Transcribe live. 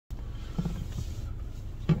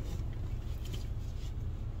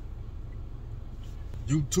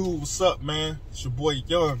YouTube, what's up, man? It's your boy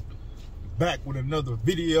Young, back with another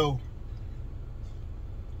video.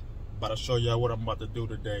 About to show y'all what I'm about to do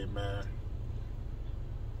today, man.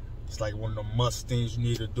 It's like one of the must things you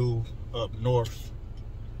need to do up north.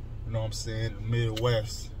 You know what I'm saying? The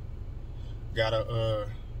Midwest. Gotta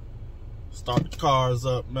start the cars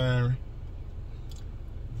up, man.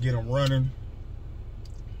 Get them running.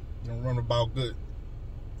 Get them running about good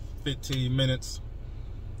 15 minutes.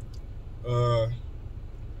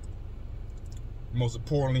 Most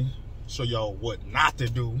importantly, show y'all what not to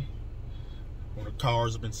do when the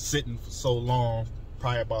cars have been sitting for so long.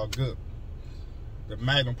 Probably about good. The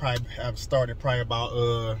Magnum probably have started probably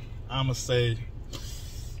about I'ma say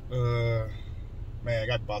man, I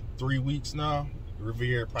got about 3 weeks now. The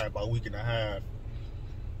Riviera probably about a week and a half.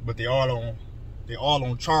 But they all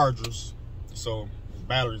on chargers, so the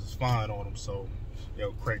batteries is fine on them, so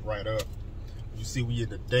they'll crank right up. You see, we in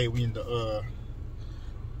the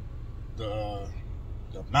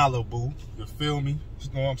Malibu, you feel me? You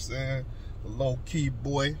know what I'm saying? The low key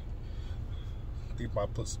boy. I think I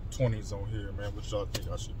put some 20s on here, man. What y'all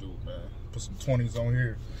think I should do, man? Put some 20s on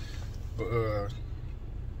here. But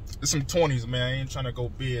it's some 20s, man. I ain't trying to go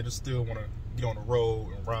big. I still want to get on the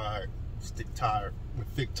road and ride with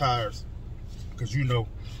thick tires. Because you know,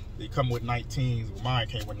 they come with 19s. Well, mine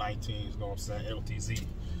came with 19s, you know what I'm saying? LTZ.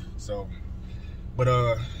 So, but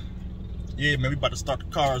yeah, man, we about to start the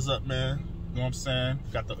cars up, man. You know what I'm saying?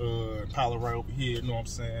 Got the Impala right over here, you know what I'm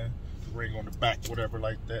saying? The ring on the back, whatever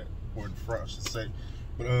like that. Or in the front, I should say.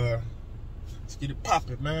 But let's get it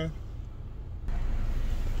popping, man.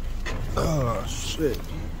 Oh shit.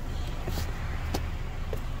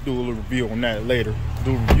 Do a little review on that later.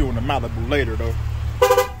 Do a review on the Malibu later though.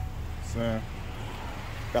 Saying,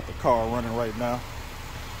 got the car running right now.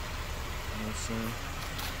 You know what I'm saying?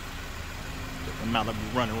 Got the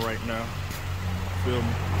Malibu running right now. Feel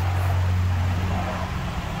me?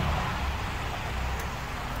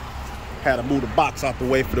 Had to move the box out the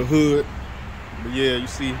way for the hood. But yeah, you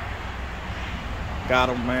see, got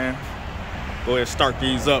them, man. Go ahead and start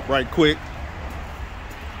these up right quick.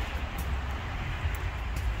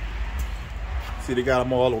 See, they got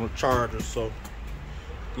them all on the charger, so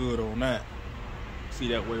good on that. See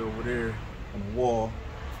that way over there on the wall.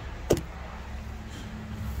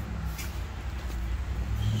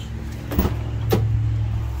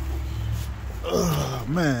 Oh,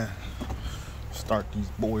 man. Start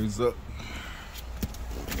these boys up.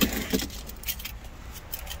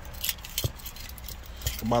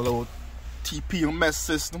 My little TPMS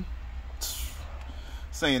system.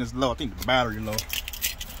 Saying it's low. I think the battery low.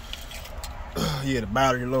 Yeah, the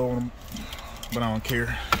battery low on them, but I don't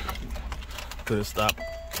care. Could stop,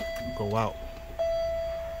 go out.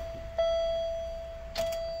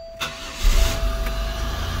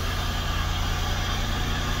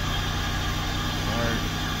 Alright.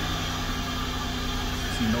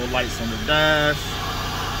 See no lights on the dash.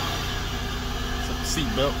 Except the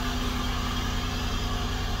seatbelt.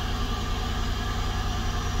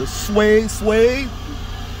 The sway.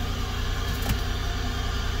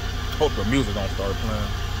 Hope the music don't start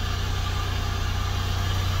playing.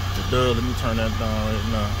 It does. Let me turn that down right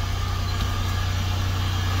now.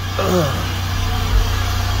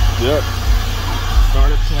 Yep.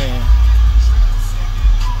 Started playing.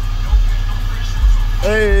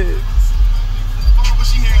 Hey.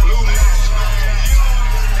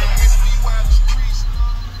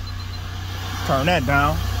 Turn that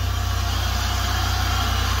down.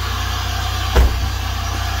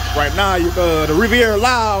 Right now, the Riviera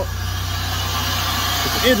loud.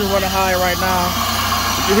 With the engine running high right now.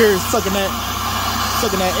 You hear it sucking that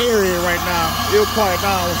area right now. It'll quiet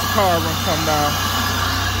down once the car come down.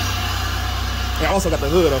 And I also got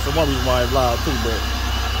the hood up, so one reason why it's loud too.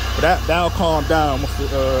 But that'll calm down once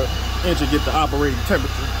the engine get the operating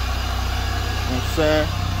temperature. You know what I'm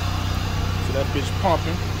saying? See that bitch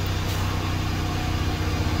pumping.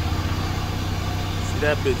 See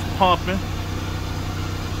that bitch pumping.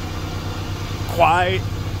 Quiet.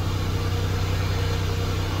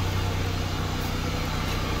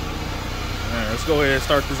 Man, let's go ahead and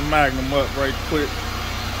start this Magnum up right quick.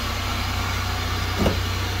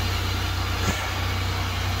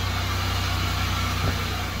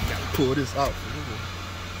 Gotta pull this out.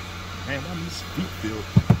 Man, why this seat feel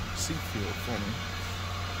funny?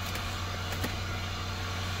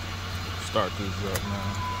 Start this up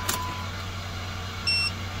now.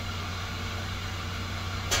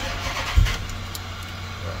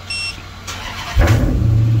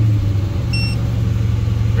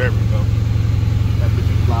 There we go. That bitch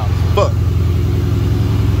is loud as fuck.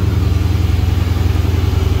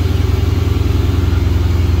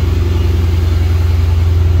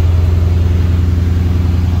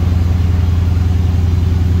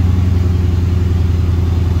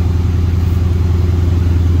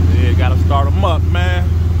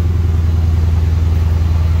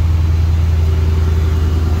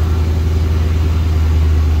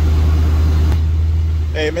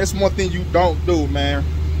 Hey, man, it's one thing you don't do, man.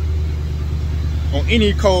 On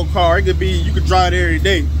any cold car, it could be, you could drive it every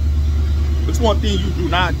day. It's one thing you do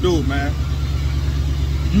not do, man.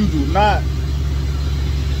 You do not,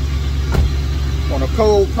 on a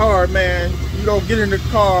cold car, man, you don't get in the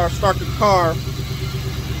car, start the car,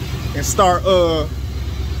 and start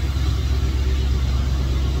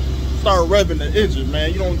revving the engine,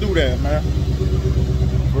 man. You don't do that, man.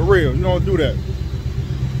 For real, you don't do that. You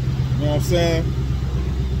know what I'm saying?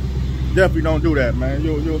 Definitely don't do that, man.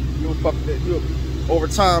 You'll fuck that. Over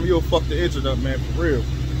time, you'll fuck the engine up, man. For real.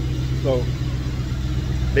 So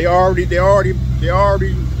they already.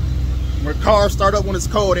 When cars start up when it's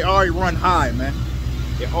cold, they already run high, man.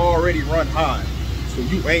 They already run high. So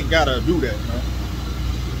you ain't gotta do that, man.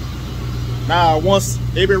 Now, once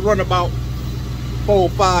they been running about 4 or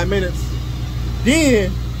 5 minutes,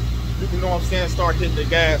 then you know what I'm saying, start hitting the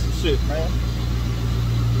gas and shit, man.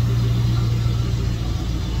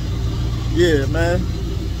 Yeah, man.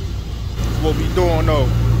 That's what we doing though.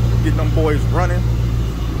 Getting them boys running.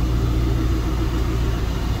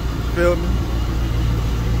 Feel me?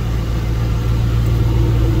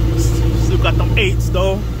 Still got them 8s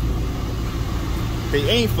though. They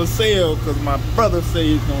ain't for sale because my brother said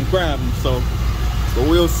he's gonna grab them, so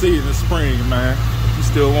we'll see in the spring, man. If you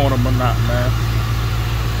still want them or not, man.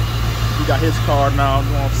 He got his car now, you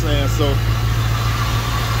know what I'm saying? So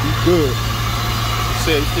he's good. He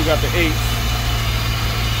said he still got the 8s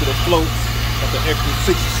to the floats, got the extra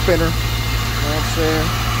 60 spinner. You know what I'm saying?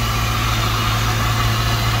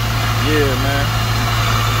 Yeah, man.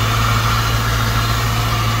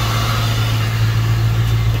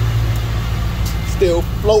 Still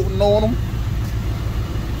floating on them.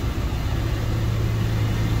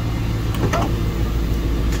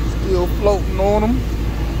 Still floating on them.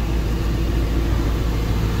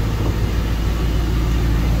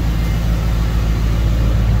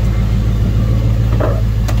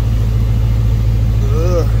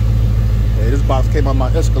 Hey, this box came out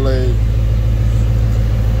my Escalade.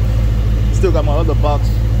 Still got my other box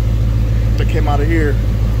that came out of here.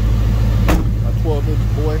 My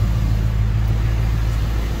 12-inch boy.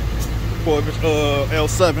 12-inch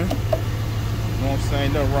L7. You know what I'm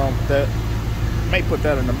saying? Nothing wrong with that. May put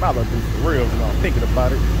that in the Malibu for real, you know, I'm thinking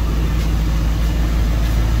about it.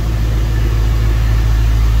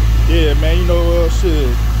 Yeah, man, you know,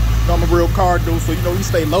 shit. I'm a real car dude, so you know, you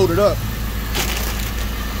stay loaded up.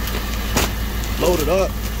 Loaded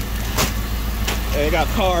up. Hey, got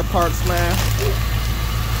car parts, man.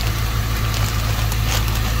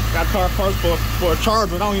 Got car parts for a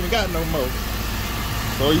Charger. I don't even got no more.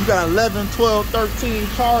 So you got 11, 12, 13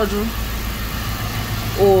 Charger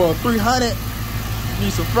or 300.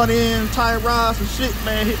 Need some front end tie rods and shit,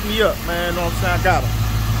 man. Hit me up, man. Know what I'm saying? I got them.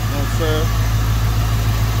 You know what I'm saying?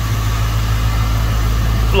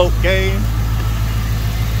 Float game.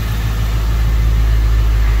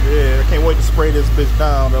 Yeah, I can't wait to spray this bitch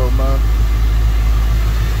down though, man.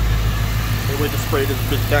 Can't wait to spray this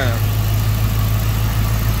bitch down.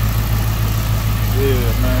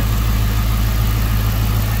 Yeah, man.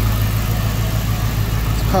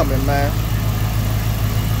 It's coming, man.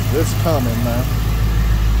 It's coming, man.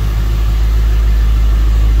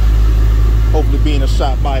 Hopefully being a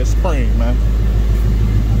shot by a spring, man.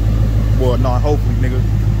 Well, no, hopefully, nigga.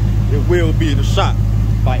 It will be in a shot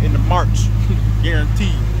by end of March.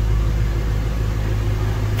 Guaranteed.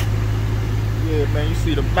 Yeah, man, you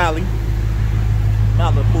see the Malibu.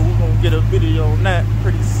 We're gonna get a video on that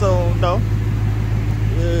pretty soon, though.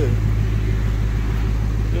 Yeah.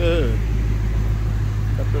 Yeah.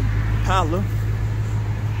 Got the Impala.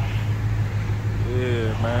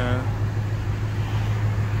 Yeah, man.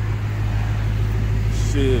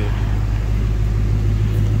 Shit.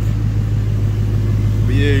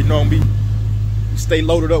 But yeah, you know me. Stay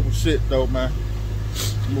loaded up with shit though, man.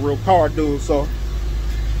 I'm a real car dude, so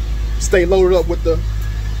stay loaded up with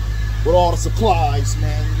all the supplies,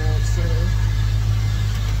 man. You know what I'm saying?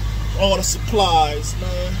 All the supplies,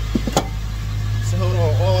 man. So hold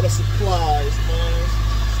on, all the supplies, man.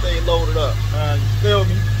 Stay loaded up, man. You feel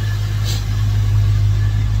me?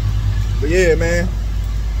 But yeah, man.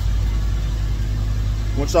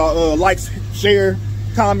 Want y'all like, share,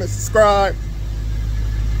 comment, subscribe.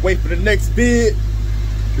 Wait for the next vid.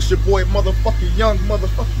 It's your boy motherfucking Young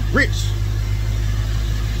motherfucking Rich.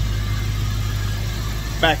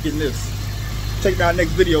 Back in this. Check out our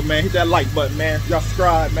next video, man. Hit that like button, man. Y'all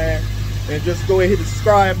subscribe, man. And just go ahead and hit the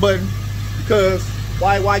subscribe button, because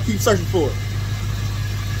why keep searching for it?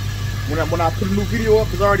 When I put a new video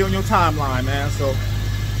up, it's already on your timeline, man. So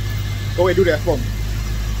go ahead and do that for me.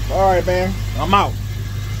 Alright, man. I'm out.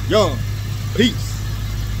 Young. Peace.